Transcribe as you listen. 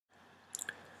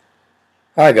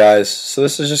Hi guys, so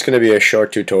this is just going to be a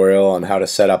short tutorial on how to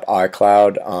set up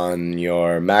iCloud on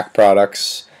your Mac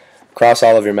products, across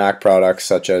all of your Mac products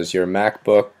such as your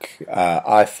MacBook,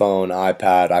 iPhone,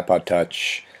 iPad, iPod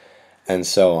Touch, and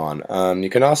so on. You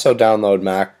can also download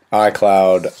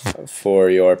iCloud for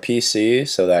your PC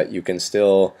so that you can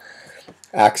still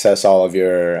access all of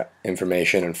your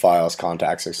information and files,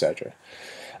 contacts, etc.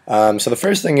 So the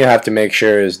first thing you have to make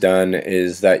sure is done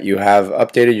is that you have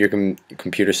updated your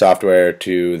computer software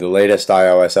to the latest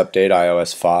iOS update,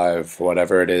 iOS 5,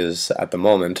 whatever it is at the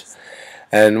moment.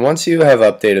 And once you have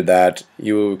updated that,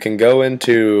 you can go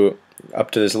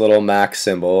up to this little Mac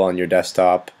symbol on your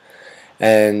desktop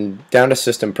and down to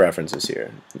System Preferences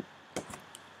here.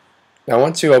 Now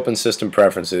once you open System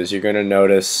Preferences, you're going to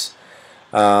notice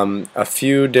a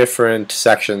few different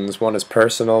sections. One is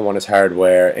personal, one is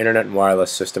hardware, internet and wireless,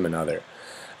 system, and other.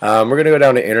 We're going to go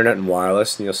down to internet and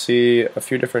wireless, and you'll see a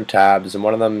few different tabs, and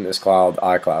one of them is called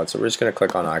iCloud. So we're just going to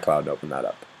click on iCloud to open that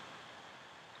up.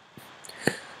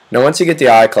 Now once you get the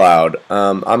iCloud,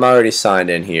 I'm already signed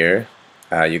in here.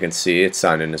 You can see it's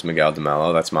signed in as Miguel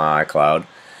deMello. That's my iCloud,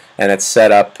 and it's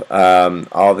set up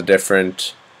all the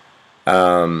different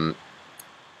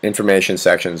information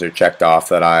sections are checked off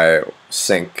that I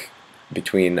sync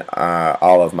between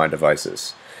all of my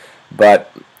devices.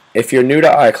 But if you're new to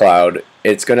iCloud,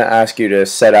 it's going to ask you to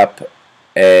set up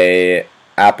a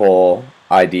Apple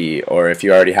ID, or if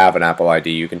you already have an Apple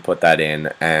ID, you can put that in,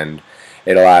 and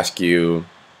it'll ask you,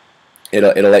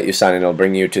 it'll let you sign in. It'll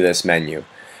bring you to this menu,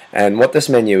 and what this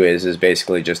menu is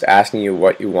basically just asking you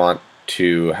what you want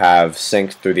to have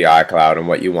synced through the iCloud and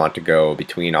what you want to go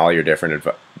between all your different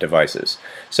devices.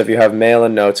 So if you have mail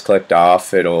and notes clicked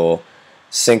off, it'll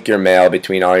sync your mail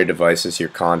between all your devices, your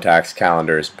contacts,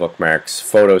 calendars, bookmarks,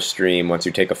 photo stream. Once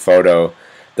you take a photo,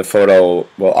 the photo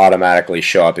will automatically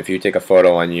show up. If you take a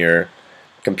photo on your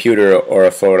computer or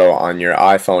a photo on your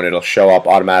iPhone, it'll show up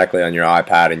automatically on your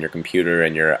iPad and your computer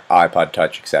and your iPod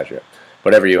Touch, etc.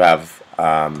 Whatever you have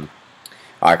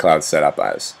iCloud set up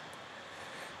as.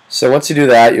 So once you do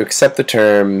that, you accept the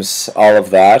terms, all of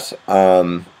that.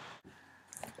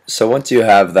 So once you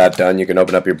have that done, you can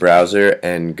open up your browser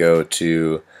and go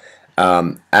to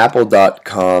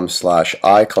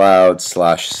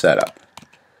apple.com/iCloud/setup.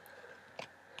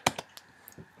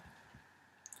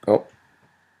 Oh,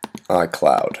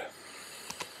 iCloud.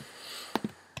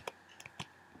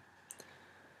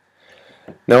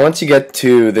 Now once you get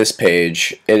to this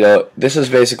page, this is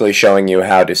basically showing you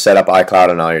how to set up iCloud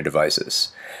on all your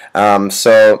devices.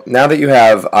 So now that you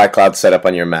have iCloud set up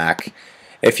on your Mac,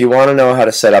 if you want to know how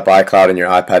to set up iCloud on your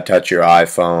iPad Touch, your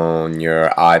iPhone, your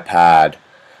iPad,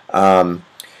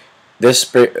 this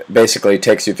basically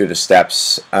takes you through the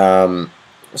steps. So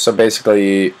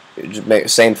basically,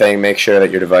 same thing, make sure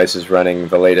that your device is running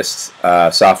the latest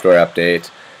software update.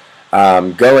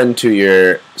 Go into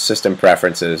your system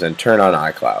preferences and turn on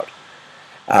iCloud.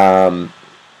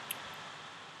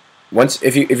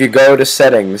 If you go to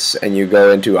settings and you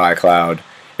go into iCloud,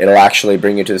 it'll actually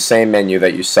bring you to the same menu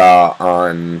that you saw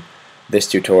on this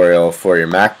tutorial for your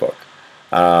MacBook,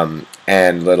 and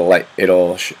it'll let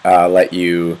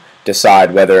you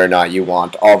decide whether or not you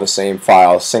want all the same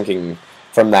files syncing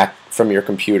from your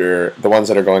computer, the ones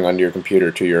that are going onto your computer,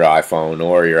 to your iPhone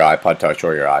or your iPod Touch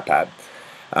or your iPad.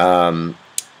 And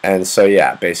so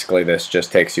yeah, basically this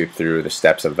just takes you through the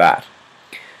steps of that.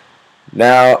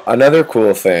 Now another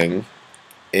cool thing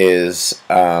is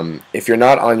if you're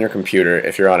not on your computer,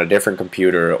 if you're on a different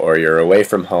computer or you're away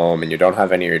from home and you don't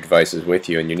have any of your devices with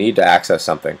you and you need to access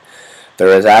something, there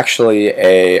is actually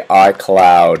a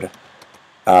iCloud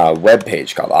web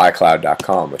page called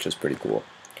iCloud.com, which is pretty cool.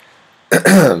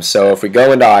 So if we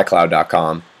go into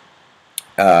iCloud.com,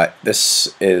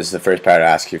 this is the first part to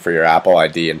ask you for your Apple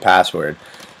ID and password.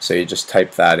 So you just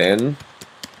type that in.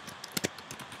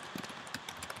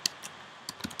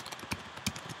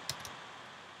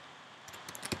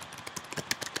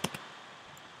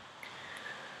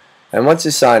 And once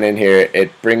you sign in here,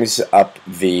 it brings up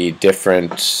the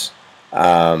different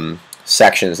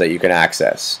sections that you can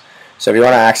access. So if you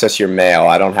want to access your mail,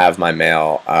 I don't have my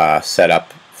mail set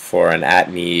up for an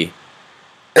 @me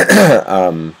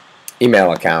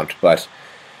email account, but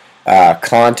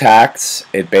contacts,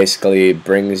 it basically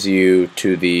brings you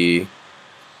to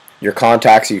your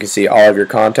contacts. You can see all of your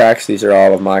contacts. These are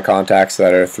all of my contacts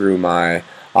that are through my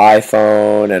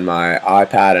iPhone and my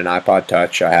iPad and iPod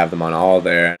Touch. I have them on all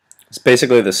there. It's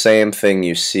basically the same thing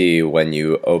you see when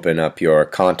you open up your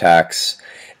contacts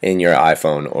in your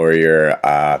iPhone or your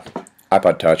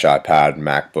iPod Touch, iPad,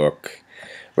 MacBook,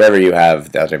 wherever you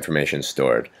have that information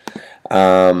stored.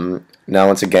 Now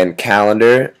once again,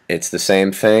 calendar, it's the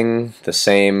same thing, the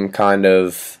same kind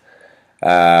of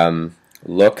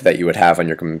look that you would have on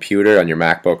your computer, on your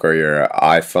MacBook or your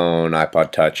iPhone,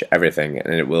 iPod Touch, everything,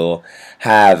 and it will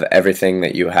have everything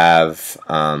that you have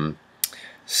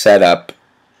set up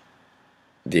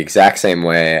the exact same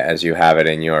way as you have it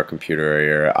in your computer or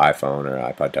your iPhone or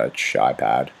iPod Touch,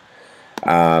 iPad.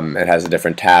 It has the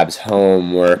different tabs: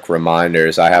 home, work,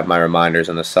 reminders. I have my reminders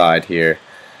on the side here.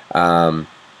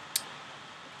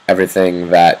 Everything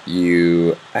that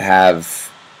you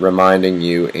have reminding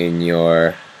you in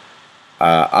your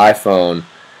iPhone,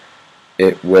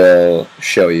 it will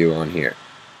show you on here.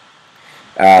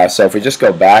 So if we just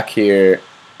go back here,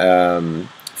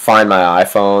 find my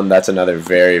iPhone, that's another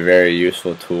very, very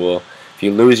useful tool. If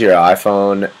you lose your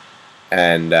iPhone,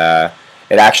 and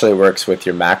it actually works with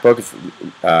your MacBook,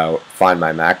 find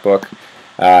my MacBook.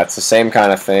 It's the same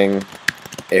kind of thing.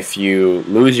 If you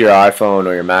lose your iPhone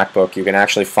or your MacBook, you can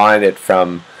actually find it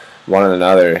from one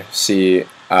another. See,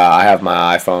 I have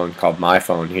my iPhone called My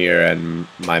Phone here, and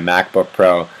my MacBook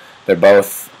Pro. They're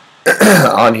both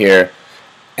on here.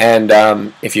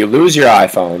 And if you lose your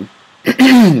iPhone,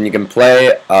 you can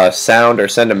play a sound or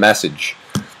send a message,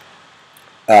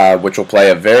 which will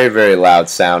play a very, very loud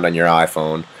sound on your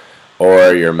iPhone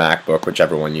or your MacBook,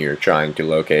 whichever one you're trying to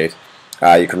locate.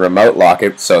 You can remote lock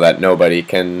it so that nobody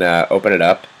can open it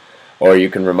up, or you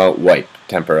can remote wipe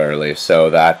temporarily so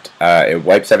that it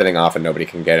wipes everything off and nobody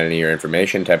can get any of your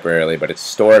information temporarily, but it's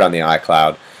stored on the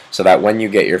iCloud so that when you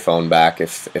get your phone back,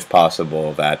 if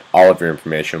possible, that all of your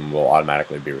information will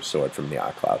automatically be restored from the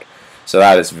iCloud. So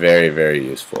that is very, very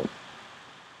useful.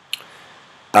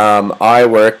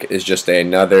 iWork is just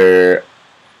another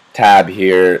tab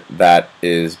here that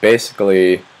is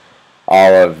basically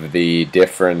all of the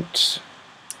different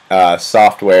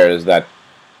softwares that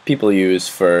people use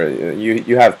for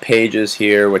you have Pages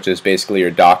here, which is basically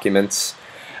your documents.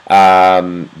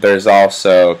 There's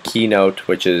also Keynote,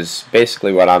 which is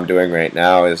basically what I'm doing right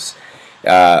now, is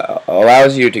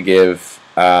allows you to give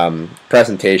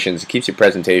presentations. It keeps your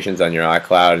presentations on your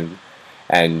iCloud,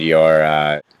 and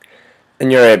you're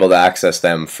able to access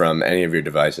them from any of your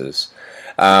devices.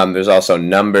 There's also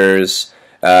Numbers,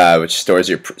 which stores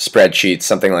your spreadsheets,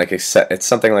 something like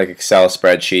Excel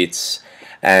spreadsheets,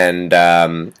 and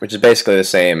which is basically the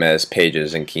same as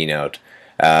Pages and Keynote.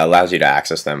 Allows you to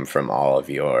access them from all of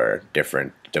your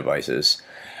different devices.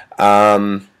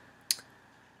 So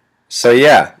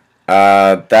yeah,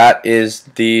 that is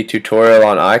the tutorial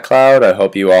on iCloud. I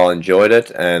hope you all enjoyed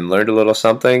it and learned a little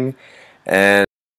something. And